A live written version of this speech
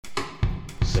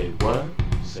Say what?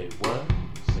 Say what?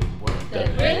 Say what? The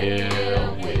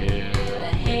hell with it. The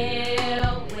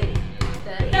hell with it.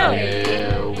 The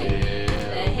hell with it.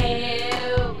 The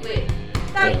hell with it.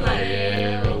 Stop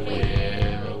playing with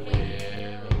it.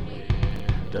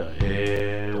 The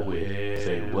hell with it.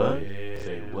 Say what?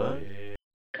 Say what?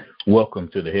 Welcome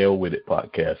to the Hell With It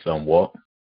podcast. I'm Walt.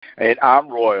 And I'm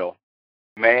Royal.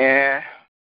 Man,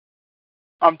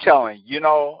 I'm telling you,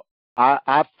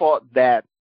 I thought that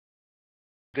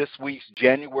this week's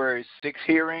January 6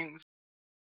 hearings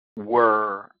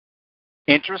were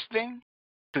interesting,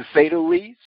 to say the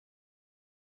least.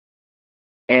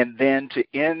 And then to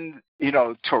end,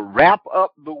 to wrap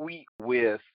up the week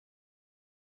with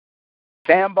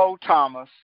Sambo Thomas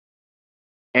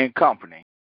and company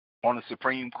on the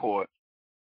Supreme Court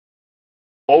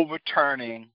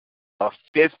overturning a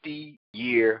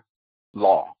 50-year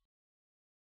law.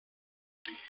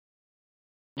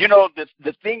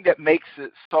 The thing that makes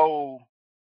it so,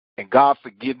 and God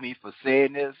forgive me for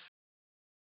saying this,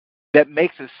 that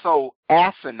makes it so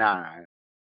asinine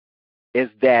is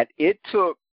that it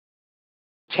took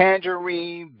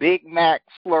Tangerine, Big Mac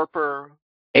Slurper,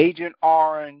 Agent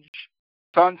Orange,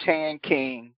 Suntan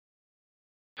King,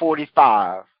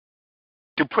 45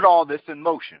 to put all this in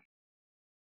motion.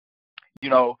 You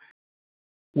know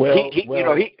what? He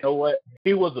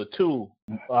was a tool.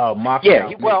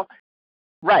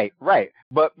 Right.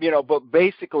 But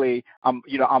basically, I'm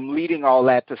leading all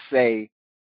that to say,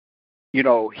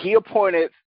 he appointed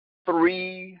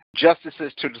 3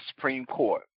 justices to the Supreme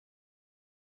Court.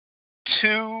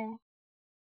 2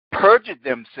 perjured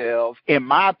themselves, in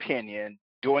my opinion,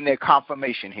 during their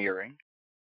confirmation hearing.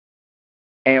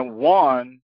 And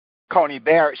 1, Coney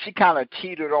Barrett, she kind of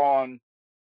teetered on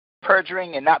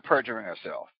perjuring and not perjuring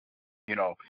herself.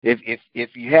 If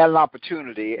you had an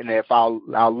opportunity, and if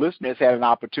our listeners had an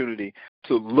opportunity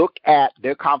to look at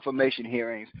their confirmation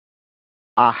hearings,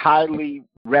 I highly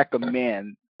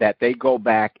recommend that they go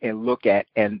back and look at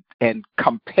and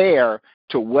compare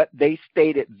to what they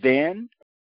stated then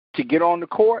to get on the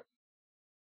court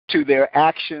to their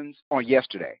actions on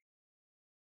yesterday.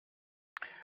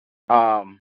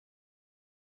 And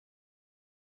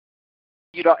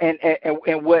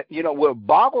what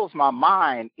boggles my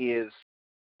mind is,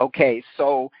 okay,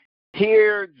 so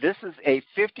here, this is a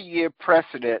 50-year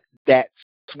precedent that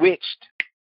switched,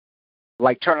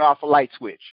 like turning off a light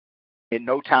switch in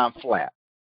no time flat.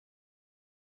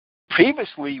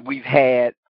 Previously, we've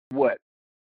had,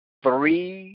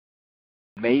 3,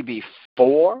 maybe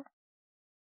 4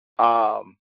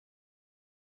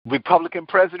 Republican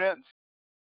presidents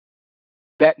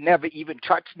that never even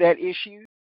touched that issue.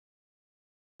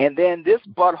 And then this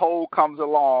butthole comes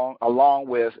along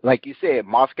with, like you said,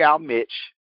 Moscow Mitch,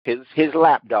 his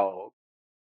lapdog,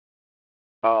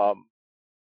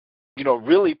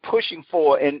 really pushing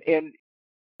for, and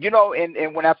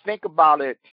when I think about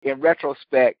it in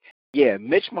retrospect, yeah,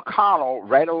 Mitch McConnell,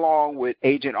 right along with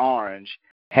Agent Orange,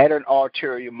 had an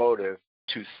ulterior motive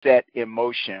to set in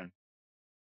motion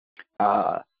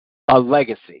a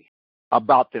legacy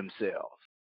about themselves.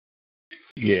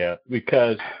 Yeah,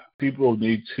 because people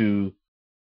need to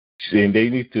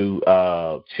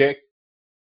check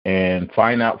and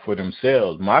find out for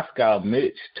themselves. Moscow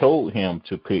Mitch told him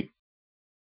to pick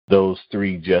those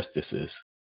 3 justices.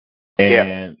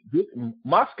 And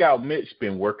Moscow Mitch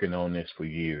been working on this for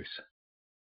years.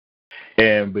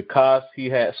 And because he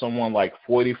had someone like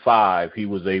 45, he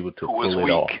was able to pull it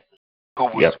off. Who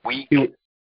was weak. And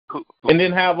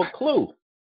didn't have a clue.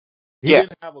 He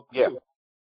didn't have a clue. Yeah.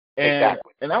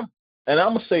 Exactly. And I'm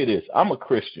going to say this. I'm a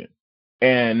Christian.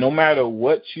 And no matter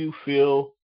what you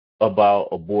feel about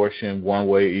abortion, one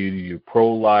way, either you're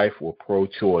pro-life or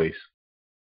pro-choice,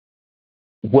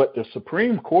 what the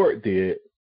Supreme Court did,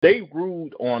 they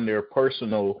ruled on their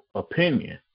personal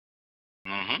opinion.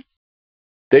 Mm-hmm.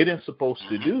 They didn't supposed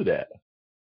to do that.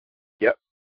 Yep.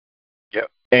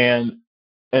 And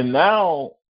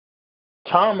now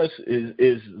Thomas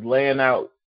is laying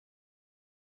out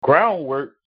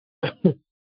groundwork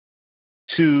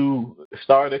to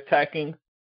start attacking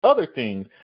other things.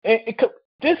 And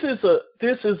this is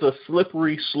a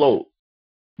slippery slope,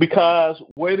 because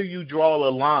where do you draw the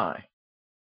line?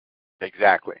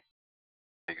 Exactly.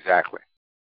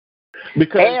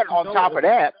 Because, and on top of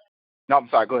that, no, I'm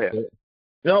sorry, go ahead.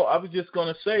 No, I was just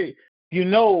going to say,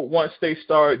 once they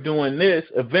start doing this,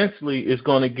 eventually it's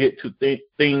going to get to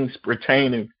things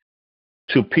pertaining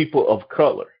to people of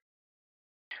color.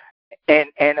 And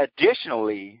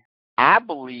additionally, I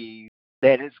believe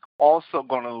that it's also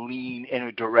going to lean in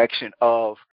a direction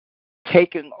of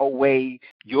taking away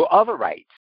your other rights.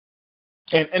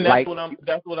 And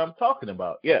that's what I'm talking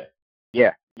about. Yeah.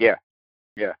 Yeah. Yeah,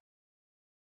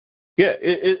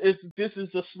 this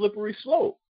is a slippery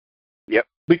slope. Yep.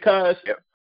 Because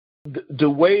the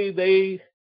way they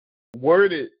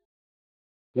worded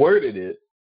it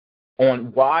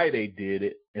on why they did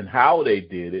it and how they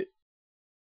did it,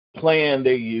 plan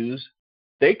they used,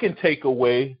 they can take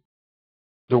away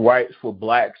the rights for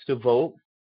blacks to vote.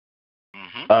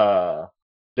 Mm-hmm.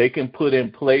 They can put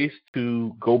in place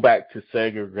to go back to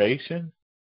segregation.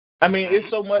 I mean, it's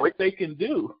so much they can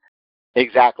do.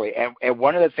 Exactly. And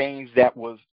one of the things that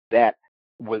was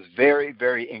very,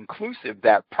 very inclusive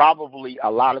that probably a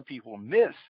lot of people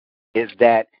miss is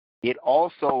that it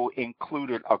also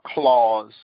included a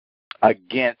clause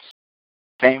against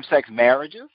same-sex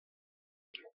marriages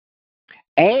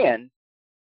and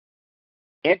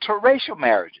interracial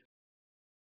marriages.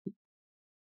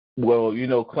 Well,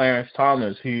 Clarence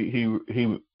Thomas, he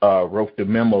wrote the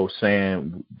memo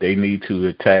saying they need to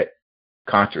attack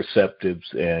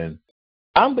contraceptives, and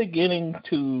I'm beginning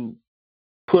to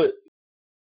put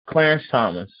Clarence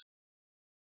Thomas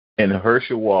and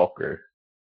Herschel Walker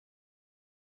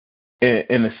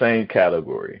in the same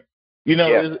category.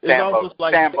 It's almost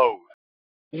like Sambo.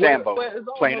 It's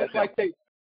almost like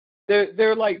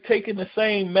they're like taking the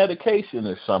same medication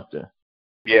or something.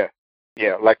 Yeah,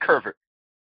 like Curvert.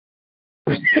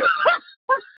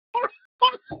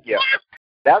 Yeah.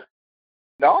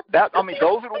 Those are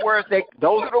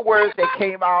the words that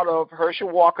came out of Herschel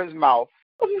Walker's mouth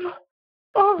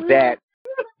that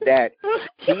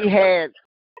he had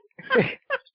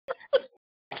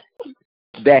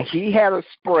a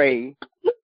spray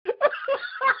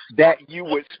that you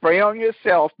would spray on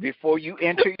yourself before you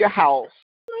enter your house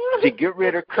to get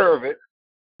rid of Curvert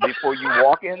before you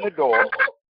walk in the door.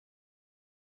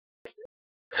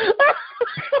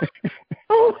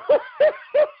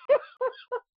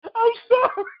 I'm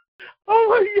sorry. Oh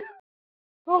my God.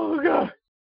 Oh God.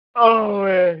 Oh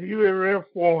man, you in rare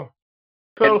form.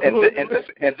 And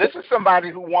this is somebody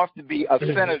who wants to be a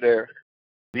senator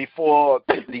before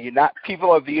the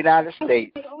people of the United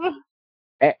States,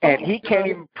 and he can't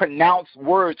even pronounce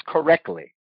words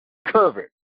correctly. Curvert.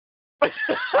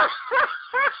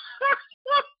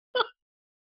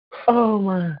 Oh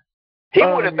man. He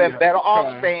would have been better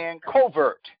off saying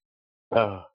covert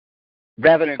rather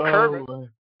than Curvert. Man.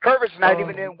 Curvert's not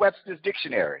even in Webster's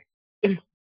dictionary.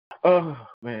 Oh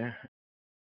man,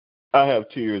 I have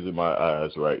tears in my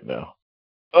eyes right now.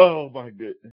 Oh my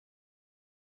goodness.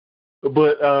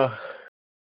 But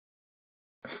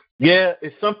yeah,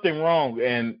 it's something wrong.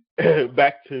 And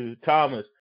back to Thomas,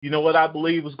 you know what I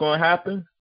believe is going to happen?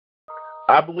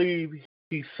 I believe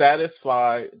he's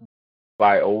satisfied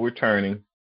by overturning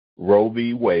Roe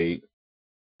v. Wade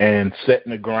and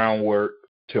setting the groundwork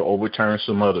to overturn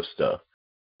some other stuff.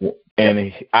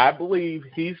 And I believe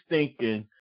he's thinking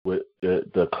with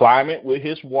the climate with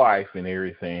his wife and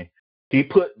everything,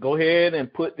 go ahead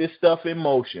and put this stuff in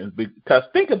motion. Because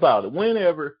think about it,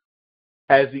 whenever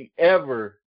has he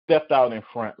ever stepped out in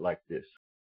front like this?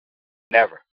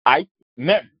 Never.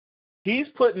 Never. He's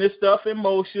putting this stuff in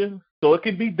motion so it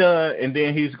can be done, and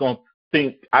then he's going to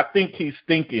think, I think he's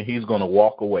thinking he's going to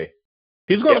walk away.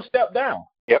 He's going to step down.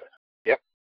 Yep.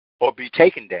 Or be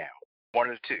taken down. One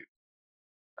of the two.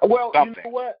 Well, something.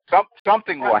 You know what?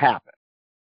 Something will happen.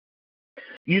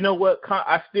 You know what?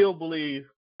 I still believe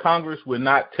Congress would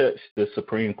not touch the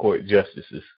Supreme Court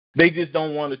justices. They just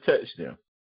don't want to touch them.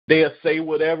 They'll say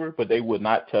whatever, but they would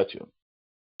not touch them.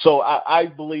 So I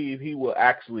believe he will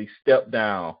actually step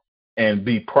down and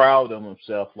be proud of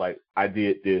himself, like, I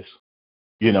did this.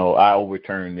 I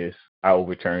overturned this. I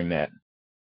overturned that.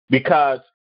 Because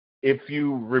if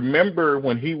you remember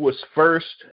when he was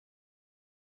first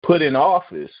put in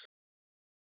office,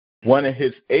 one of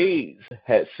his aides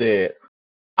had said,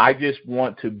 I just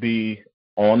want to be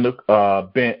on the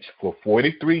bench for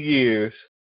 43 years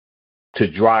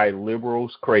to drive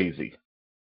liberals crazy.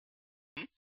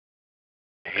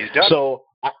 He's done. So,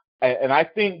 I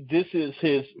think this is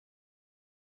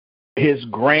his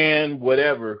grand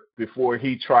whatever before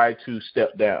he tried to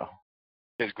step down.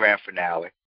 His grand finale.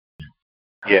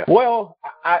 Yeah. Well,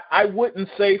 I wouldn't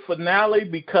say finale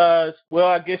because, well,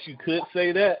 I guess you could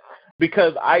say that,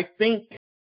 because I think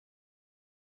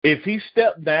if he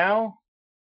stepped down,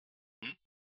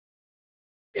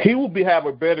 he would have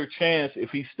a better chance if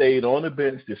he stayed on the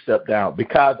bench to step down.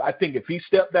 Because I think if he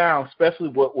stepped down, especially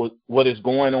what is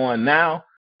going on now,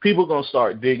 people are going to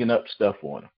start digging up stuff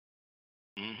on him.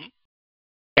 Mm-hmm.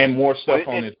 And more stuff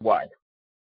on his wife.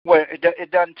 Well,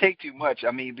 it doesn't take too much.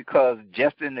 I mean, because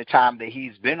just in the time that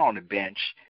he's been on the bench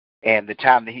and the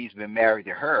time that he's been married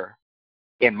to her,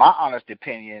 in my honest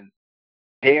opinion,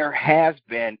 there has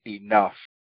been enough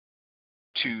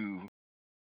to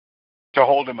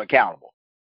hold them accountable.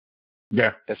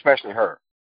 Yeah. Especially her.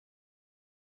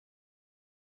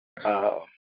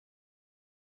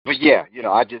 But yeah,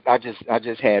 I just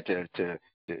had to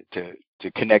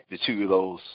connect the two of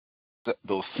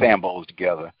those Sambos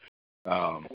together.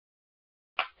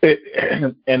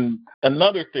 And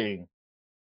another thing,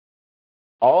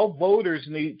 all voters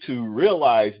need to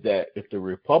realize that if the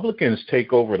Republicans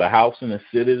take over the House and the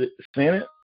Senate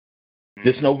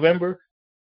this November,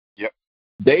 yep,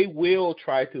 they will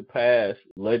try to pass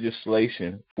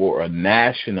legislation for a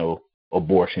national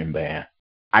abortion ban.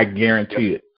 I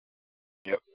guarantee it.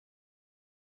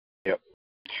 Yep.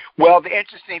 Well, the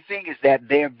interesting thing is that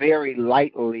they're very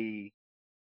lightly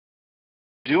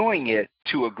doing it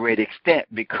to a great extent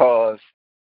because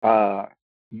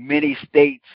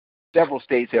several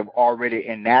states have already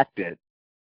enacted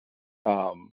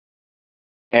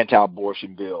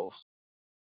anti-abortion bills.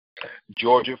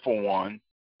 Georgia for one,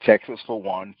 Texas for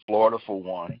one, Florida for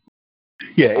one.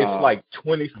 Yeah, it's like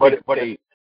 26 states.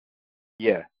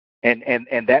 Yeah, and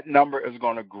that number is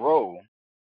going to grow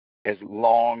as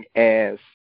long as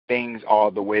things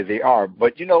are the way they are.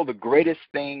 But the greatest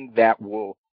thing that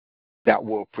will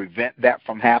prevent that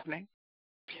from happening,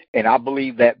 and I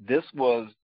believe that this was,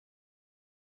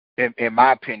 in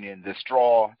my opinion, the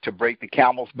straw to break the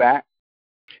camel's back,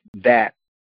 that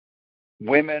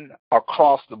women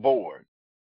across the board,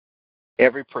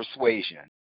 every persuasion,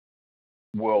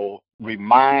 will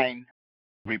remind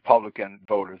Republican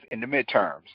voters in the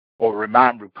midterms, or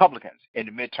remind Republicans in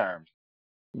the midterms,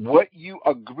 what you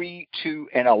agreed to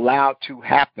and allowed to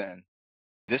happen,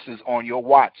 this is on your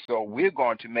watch. So we're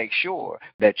going to make sure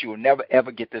that you will never,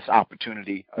 ever get this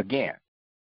opportunity again.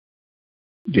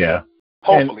 Yeah.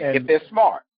 Hopefully, if they're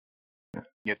smart.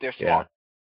 If they're smart.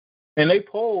 And they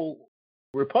poll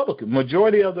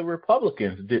majority of the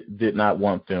Republicans did not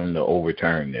want them to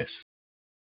overturn this.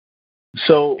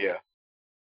 So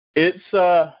it's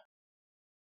and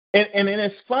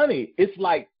it's funny. It's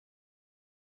like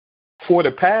for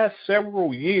the past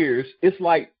several years, it's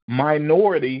like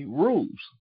minority rules.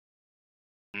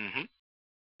 Mm-hmm.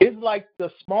 It's like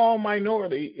the small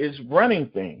minority is running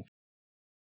things.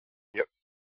 Yep.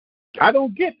 I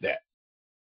don't get that.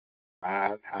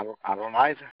 I don't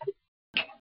either.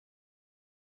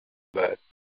 But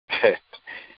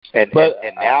and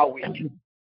now we and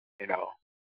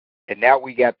now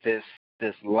we got this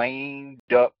lame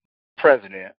duck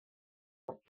president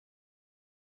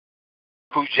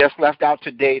who just left out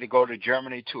today to go to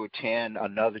Germany to attend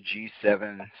another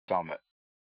G7 summit.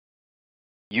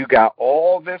 You got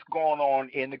all this going on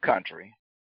in the country.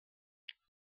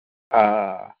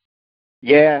 Okay,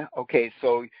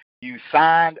 so you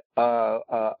signed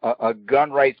a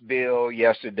gun rights bill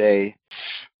yesterday.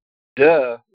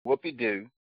 Whoopie-doo.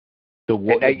 The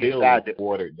bill is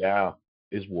watered down.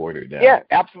 Is watered down. Yeah,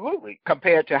 absolutely,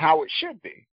 compared to how it should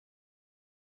be.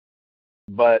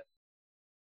 But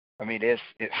I mean, it's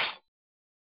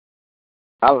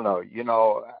I don't know.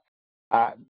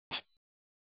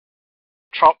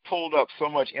 Trump pulled up so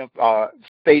much,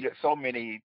 stated so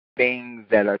many things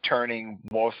that are turning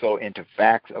more so into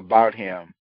facts about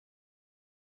him.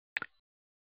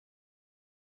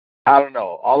 I don't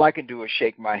know. All I can do is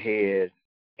shake my head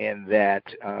in that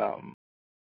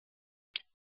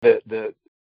the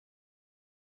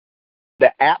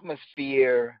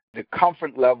atmosphere, the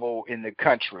comfort level in the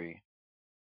country,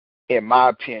 in my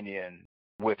opinion,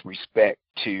 with respect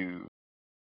to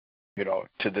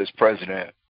this president,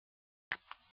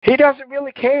 he doesn't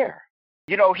really care.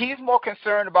 He's more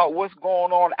concerned about what's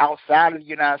going on outside of the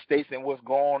United States than what's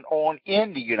going on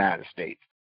in the United States.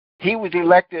 He was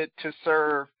elected to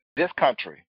serve this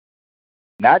country,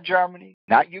 not Germany,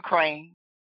 not Ukraine,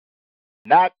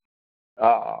 not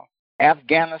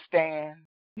Afghanistan,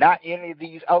 not any of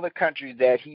these other countries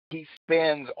that he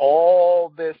spends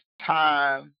all this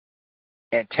time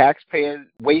and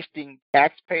wasting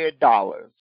taxpayer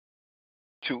dollars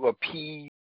to appease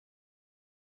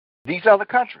these other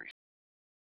countries.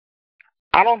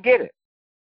 I don't get it.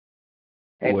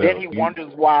 And then he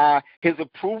wonders why his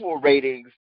approval ratings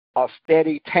are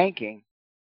steady tanking.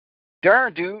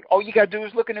 Darn, dude, all you got to do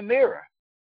is look in the mirror.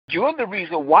 You're the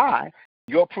reason why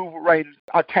your approval ratings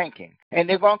are tanking. And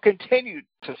they're going to continue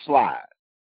to slide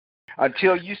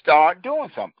until you start doing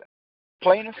something.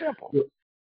 Plain and simple.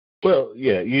 Well,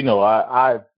 yeah,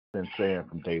 I've been saying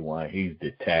from day one, he's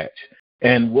detached.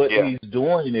 And what he's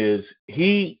doing is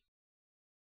he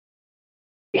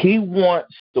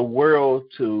wants the world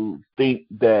to think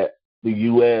that the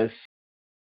U.S.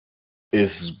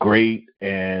 is great,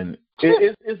 and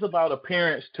it's about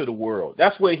appearance to the world.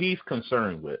 That's what he's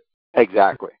concerned with.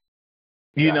 Exactly.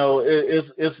 You know,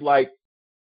 it's like,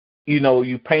 you know,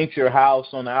 you paint your house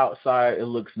on the outside, it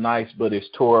looks nice, but it's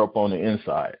tore up on the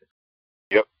inside.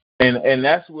 Yep. And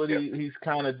that's what Yep. he's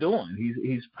kind of doing.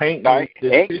 He's painting. No,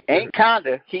 this ain't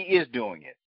kinda. He is doing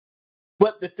it.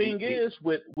 But the thing is,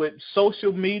 with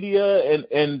social media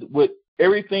and with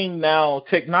everything now,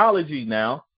 technology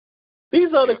now,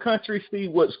 these other countries see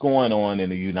what's going on in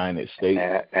the United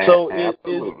States. So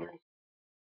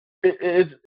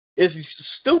it's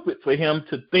stupid for him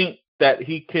to think that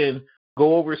he can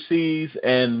go overseas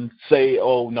and say,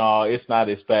 "Oh no, it's not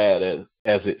as bad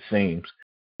as it seems."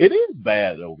 It is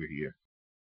bad over here.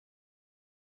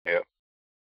 Yeah.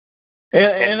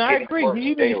 And I agree.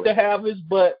 He needs to have his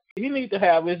butt. He needs to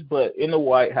have his butt in the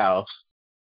White House,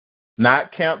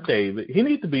 not Camp David. He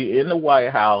needs to be in the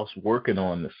White House working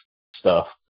on this stuff,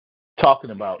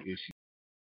 talking about issues.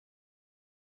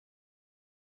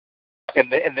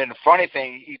 And then the funny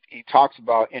thing, he talks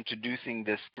about introducing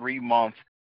this 3-month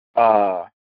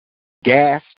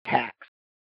gas tax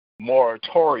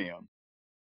moratorium,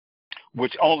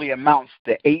 which only amounts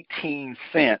to 18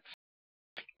 cents.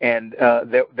 And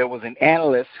there was an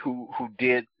analyst who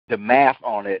did the math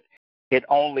on it. It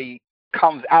only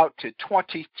comes out to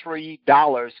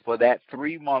 $23 for that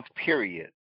 3-month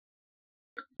period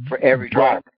for every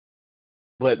driver.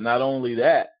 But not only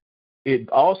that, it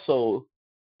also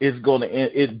is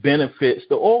it benefits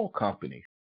the oil companies.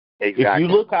 Exactly. If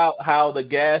you look how the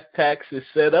gas tax is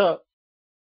set up,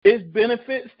 it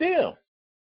benefits them.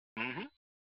 Mm-hmm.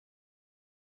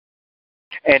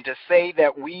 And to say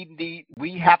that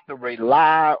we have to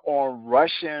rely on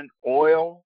Russian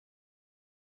oil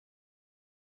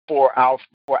for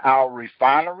our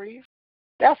refineries,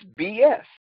 that's BS.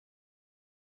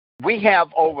 We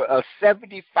have over a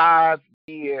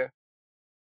 75-year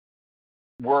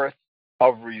worth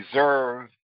of reserve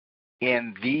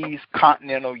in these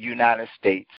continental United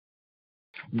States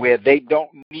where they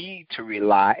don't need to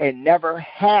rely and never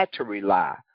had to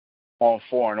rely on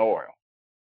foreign oil.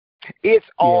 It's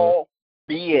all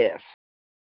BS.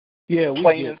 Yeah,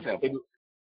 plain and simple.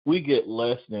 We get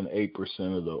less than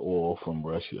 8% of the oil from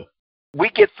Russia. We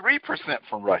get 3%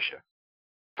 from Russia.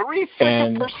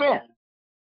 3%.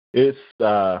 It's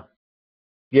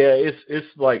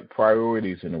it's like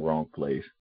priorities in the wrong place.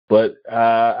 But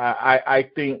I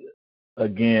think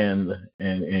again,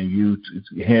 and you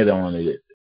hit on it,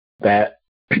 that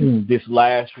this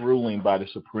last ruling by the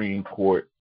Supreme Court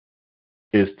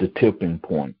is the tipping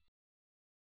point.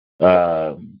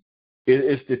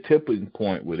 It's the tipping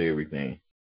point with everything.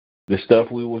 The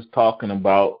stuff we was talking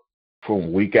about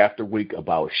from week after week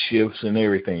about shifts and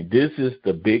everything. This is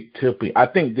the big tipping. I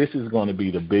think this is going to be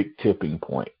the big tipping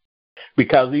point,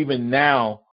 because even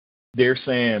now they're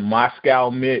saying Moscow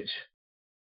Mitch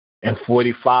and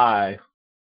 45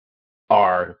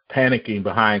 are panicking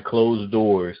behind closed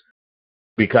doors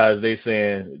because they're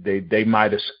saying they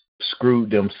might have screwed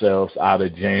themselves out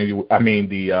of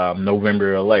the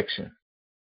November election.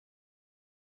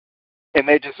 And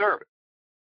they deserve it.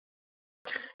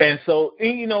 And so,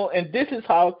 and this is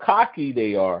how cocky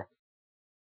they are.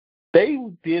 They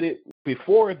did it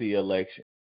before the election.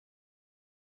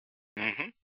 Mm-hmm.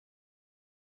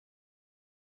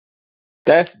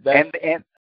 That's and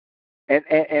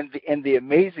the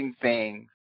amazing thing,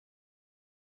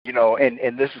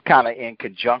 and this is kind of in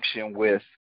conjunction with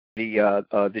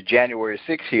the January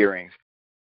 6th hearings.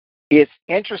 It's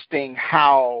interesting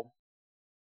how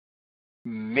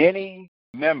many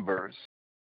members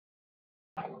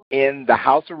in the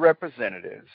House of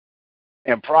Representatives,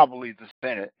 and probably the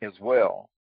Senate as well,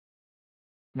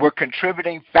 were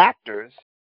contributing factors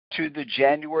to the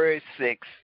January 6th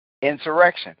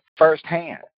insurrection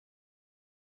firsthand.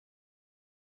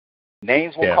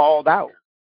 Names were called out.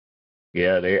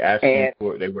 Yeah, they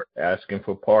were asking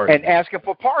for pardon. And asking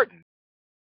for pardon.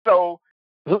 So,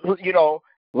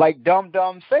 like Dum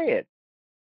Dum said,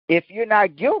 if you're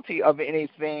not guilty of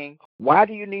anything, why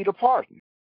do you need a pardon?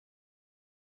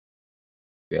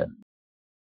 Yeah.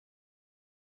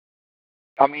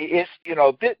 I mean, it's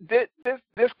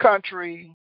this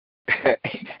country,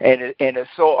 and it's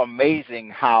so amazing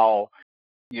how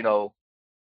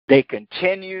they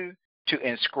continue to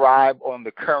inscribe on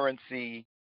the currency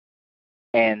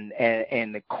and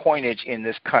the coinage in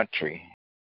this country.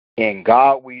 In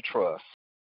God we trust.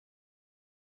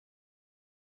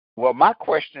 Well, my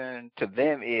question to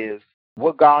them is,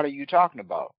 what God are you talking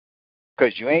about?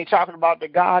 Because you ain't talking about the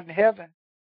God in heaven.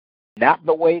 Not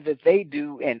the way that they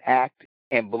do and act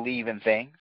and believe in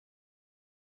things.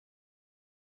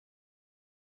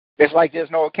 It's like there's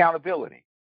no accountability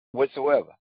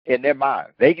whatsoever in their mind.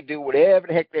 They can do whatever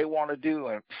the heck they want to do,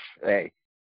 and hey,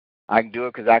 I can do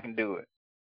it because I can do it.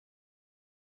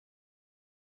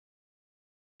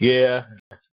 Yeah,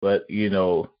 but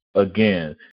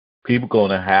again, people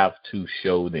gonna have to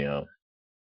show them.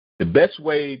 The best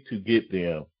way to get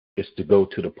them is to go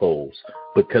to the polls,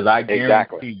 because I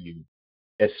guarantee you,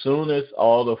 as soon as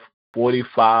all the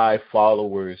 45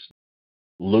 followers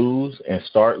lose and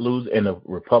start losing, and the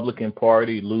Republican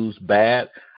Party lose bad,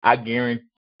 I guarantee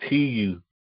you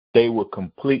they will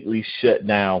completely shut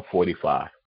down 45.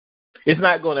 It's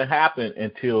not going to happen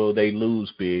until they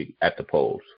lose big at the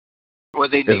polls. Well,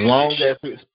 they needed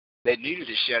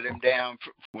to shut him down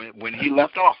when he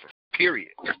left office.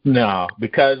 Period. No,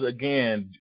 because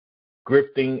again,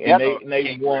 grifting, and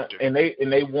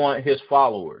they want his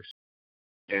followers.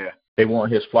 Yeah, they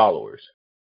want his followers.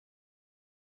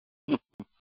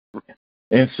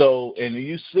 And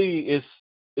you see,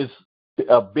 it's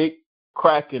a big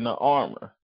crack in the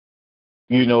armor,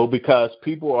 because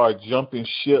people are jumping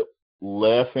ship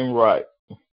left and right.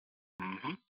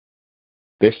 Mm-hmm.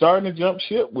 They're starting to jump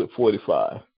ship with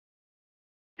 45.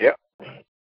 Yep.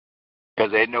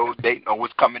 Because they know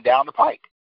what's coming down the pike.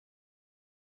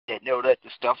 They know that the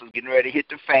stuff is getting ready to hit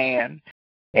the fan,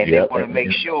 and they want to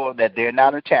make sure that they're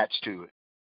not attached to it.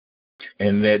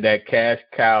 And that cash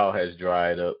cow has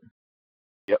dried up.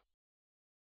 Yep.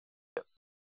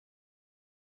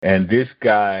 And this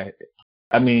guy,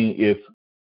 and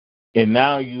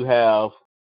now you have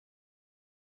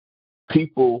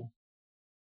people,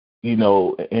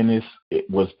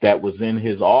 that was in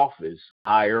his office,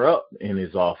 higher up in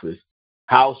his office,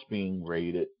 house being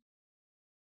raided.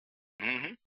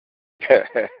 Mm-hmm.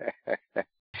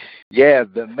 Yeah,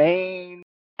 the main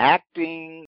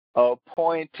acting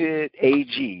appointed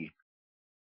AG.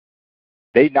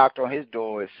 They knocked on his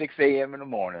door at 6 a.m. in the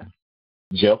morning.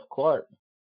 Jeff Clark.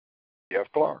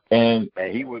 And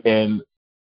he was, and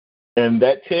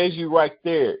that tells you right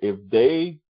there, if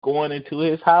they going into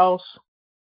his house,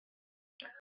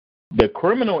 the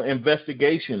criminal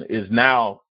investigation is in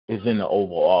the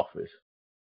Oval Office.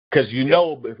 Because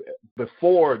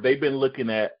before they've been looking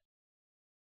at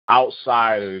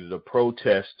outsiders, the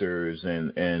protesters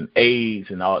and aides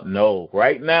and all. No,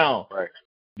 right now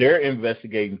they're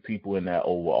investigating people in that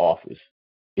Oval Office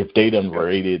if they done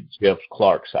raided Jeff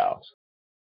Clark's house.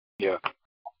 Yeah.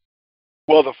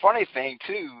 Well, the funny thing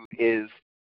too is,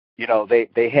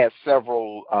 they had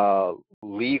several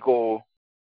legal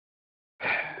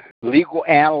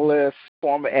analysts,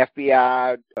 former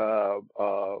FBI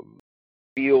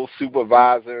field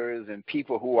supervisors, and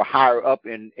people who were higher up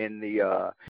in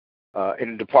the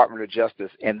Department of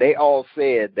Justice, and they all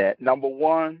said that, number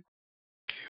one,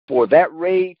 for that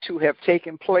raid to have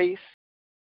taken place,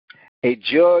 a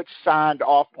judge signed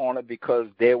off on it because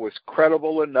there was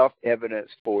credible enough evidence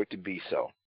for it to be so.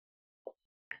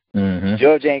 Mm-hmm.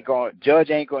 Judge ain't gonna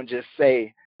just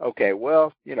say, okay,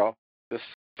 well, just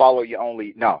follow your own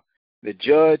lead. No, the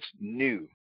judge knew,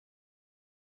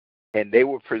 and they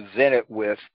were presented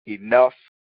with enough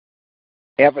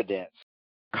evidence,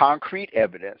 concrete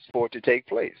evidence, for it to take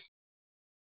place.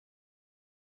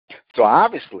 So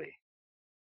obviously,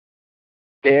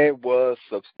 there was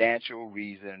substantial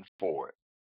reason for it.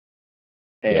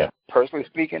 And personally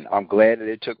speaking, I'm glad that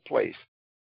it took place.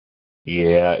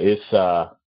 Yeah, it's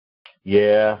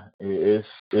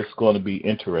going to be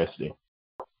interesting.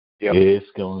 Yep.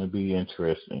 It's going to be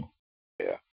interesting.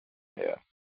 Yeah.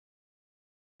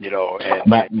 Go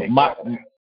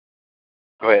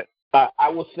ahead. I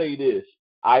will say this.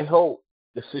 I hope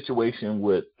the situation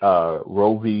with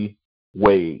Roe v.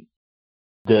 Wade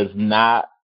does not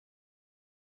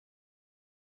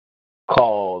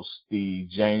cause the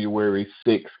January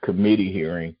 6th committee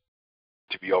hearing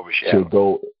to be overshadowed, to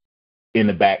go in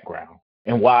the background.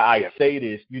 And why I say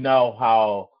this,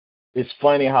 how it's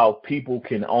funny how people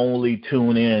can only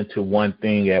tune in to one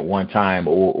thing at one time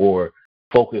or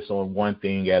focus on one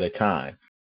thing at a time.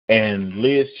 And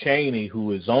Liz Cheney,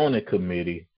 who is on the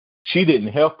committee, she didn't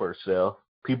help herself.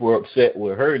 People are upset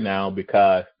with her now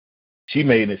because she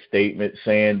made a statement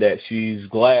saying that she's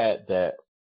glad that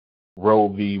Roe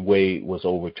v. Wade was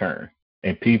overturned,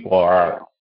 and people are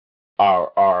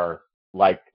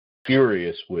like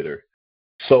furious with her.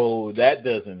 So that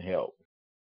doesn't help.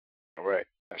 Right,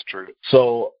 that's true.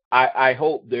 So I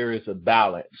hope there is a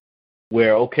balance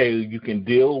where, okay, you can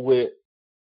deal with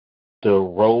the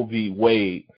Roe v.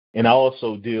 Wade and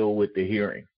also deal with the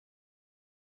hearing.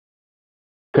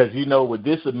 Because, with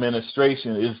this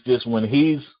administration, it's just when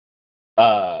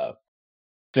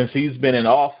since he's been in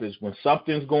office, when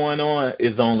something's going on,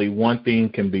 is only one thing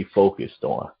can be focused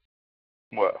on.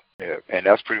 Well, yeah, and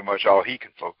that's pretty much all he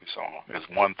can focus on is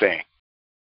one thing.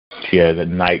 Yeah, the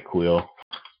NyQuil.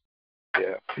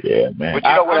 Yeah. Yeah, man.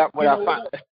 But what I find?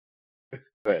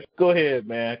 Go ahead,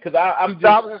 man. Because I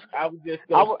was just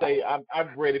gonna say I'm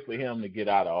ready for him to get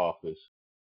out of office.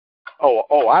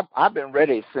 I've been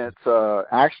ready since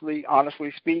actually,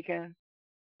 honestly speaking,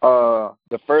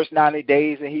 the first 90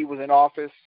 days that he was in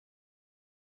office,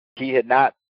 he had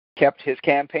not kept his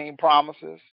campaign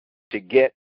promises to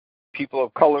get people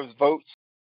of color's votes,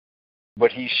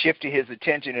 but he shifted his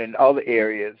attention in other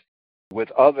areas with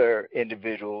other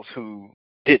individuals who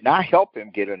did not help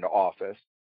him get into office.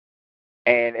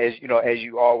 And as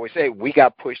you always say, we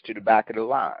got pushed to the back of the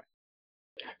line.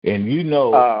 And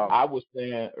I was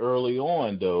saying early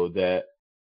on though that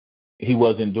he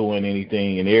wasn't doing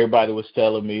anything, and everybody was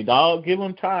telling me, "No, give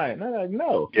him time."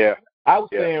 No. Yeah. I was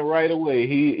saying right away,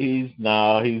 he's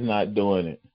not doing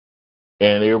it.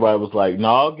 And everybody was like,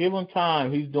 "No, give him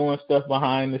time. He's doing stuff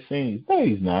behind the scenes." No,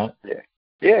 he's not.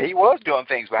 Yeah, he was doing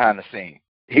things behind the scenes.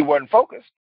 He wasn't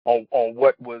focused on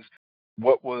what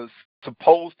was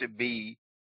supposed to be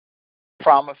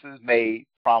promises made,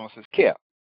 promises kept.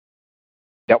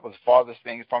 That was farthest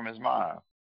things from his mind.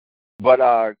 But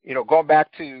going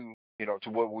back to to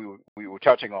what we were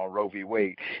touching on, Roe v.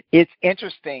 Wade, it's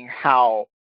interesting how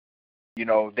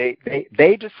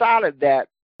they decided that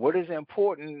what is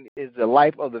important is the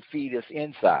life of the fetus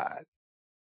inside.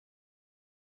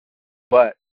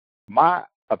 But my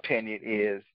opinion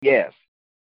is, yes,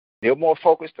 they're more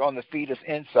focused on the fetus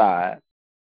inside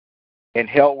and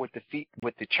held with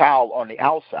the child on the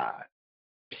outside.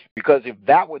 Because if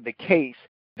that were the case,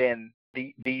 then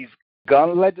these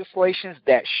gun legislations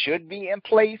that should be in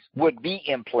place would be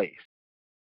in place.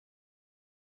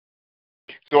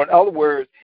 So in other words,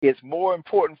 it's more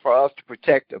important for us to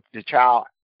protect the child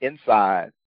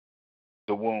inside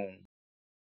the womb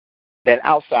than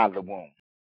outside the womb.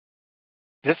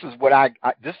 This is what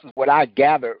I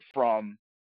gathered from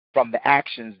the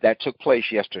actions that took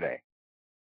place yesterday,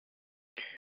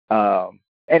 and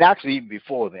actually even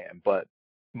before then. But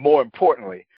more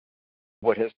importantly,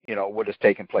 what has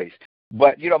taken place.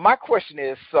 But my question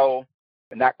is,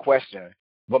 not question,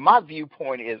 but my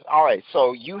viewpoint is, all right.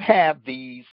 So you have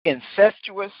these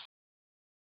incestuous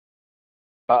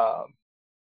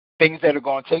things that are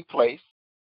going to take place.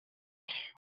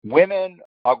 Women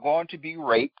are going to be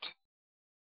raped.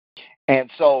 And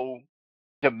so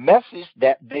the message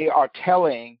that they are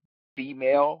telling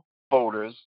female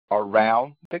voters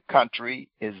around the country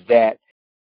is that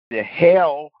the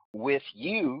hell with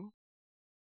you.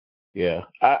 Yeah,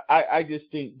 I just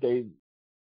think they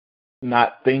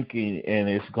not thinking, and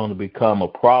it's going to become a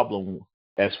problem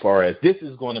as far as this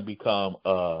is going to become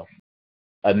a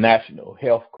national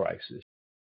health crisis.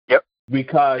 Yep.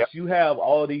 Because you have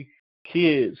all these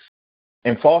kids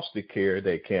in foster care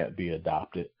that can't be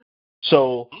adopted.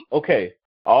 So, okay,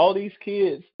 all these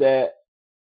kids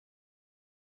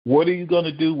what are you going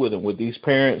to do with them, with these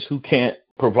parents who can't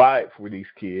provide for these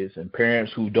kids and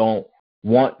parents who don't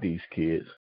want these kids?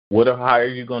 How are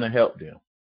you going to help them?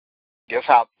 Guess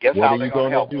how they're going to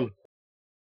help do? them.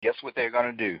 Guess what they're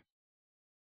going to do?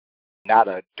 Not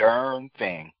a darn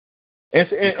thing. And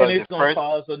it's going to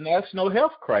cause a national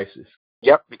health crisis.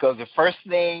 Yep, because the first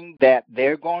thing that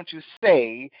they're going to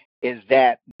say is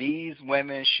that these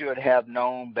women should have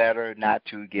known better not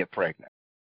to get pregnant.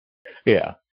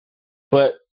 Yeah,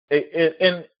 but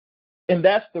and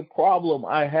that's the problem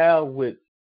I have with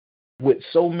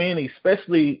so many,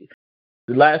 especially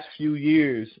the last few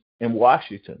years in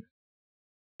Washington.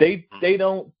 They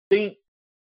don't think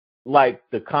like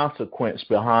the consequence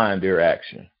behind their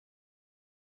action.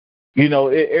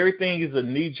 Everything is a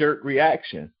knee-jerk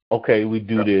reaction. Okay, we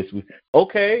do this.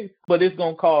 Okay, but it's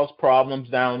going to cause problems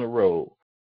down the road.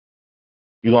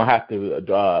 You're going to have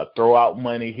to throw out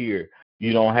money here.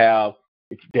 You don't have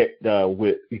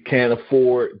you can't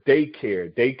afford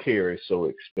daycare. Daycare is so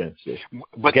expensive.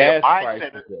 But their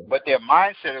mindset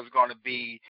is going to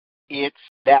be, it's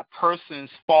that person's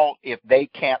fault if they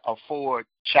can't afford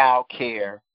child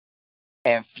care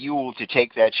and fuel to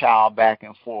take that child back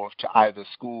and forth to either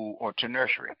school or to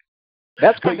nursery.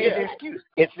 That's going to be the excuse.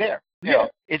 It's there. Yeah,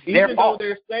 it's their fault.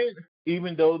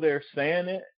 Even though they're saying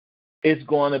it, it's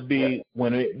going to be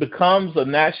when it becomes a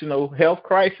national health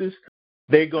crisis,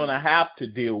 they're going to have to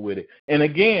deal with it. And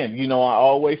again, I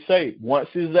always say, once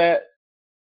it's at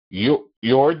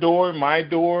your door, my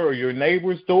door, or your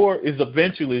neighbor's door,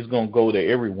 eventually is going to go to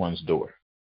everyone's door.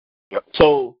 Yep.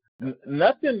 So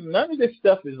none of this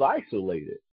stuff is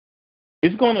isolated.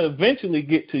 It's going to eventually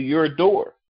get to your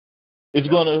door. It's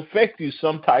going to affect you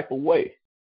some type of way.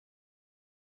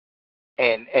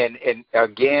 And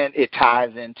again, it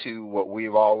ties into what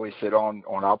we've always said on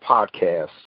our podcast.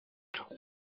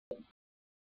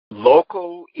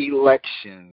 Local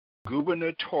elections,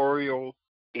 gubernatorial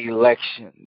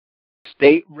elections,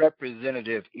 state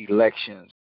representative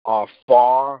elections, are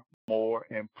far more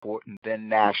important than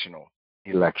national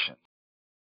elections.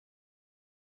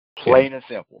 Plain and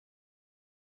simple.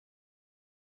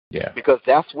 Yeah. Because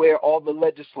that's where all the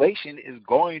legislation is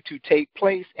going to take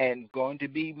place and going to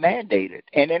be mandated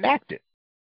and enacted.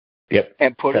 Yep.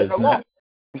 And put in the law.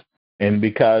 And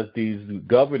because these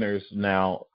governors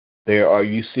now,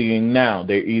 you seeing now,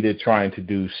 they're either trying to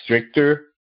do stricter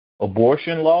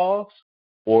abortion laws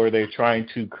or they're trying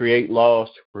to create laws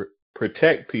to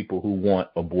protect people who want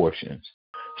abortions.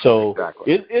 So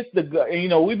exactly. it's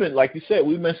we've been, like you said,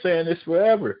 we've been saying this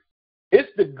forever.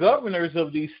 It's the governors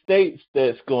of these states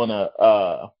that's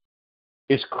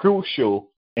it's crucial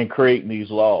in creating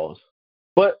these laws.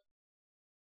 But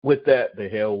with that, the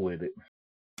hell with it.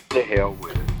 The hell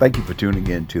with it. Thank you for tuning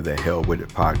in to the Hell With It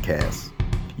podcast.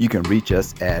 You can reach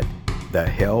us at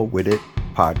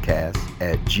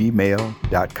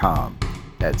thehellwithitpodcast@gmail.com.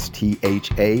 That's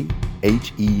THAHELLWITIT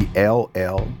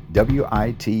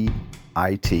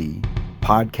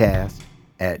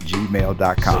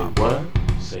podcast@gmail.com. Say what?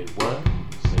 Say what?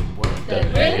 Say what? The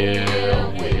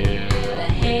hell with it. The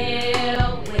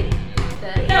hell with it. The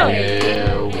hell with it.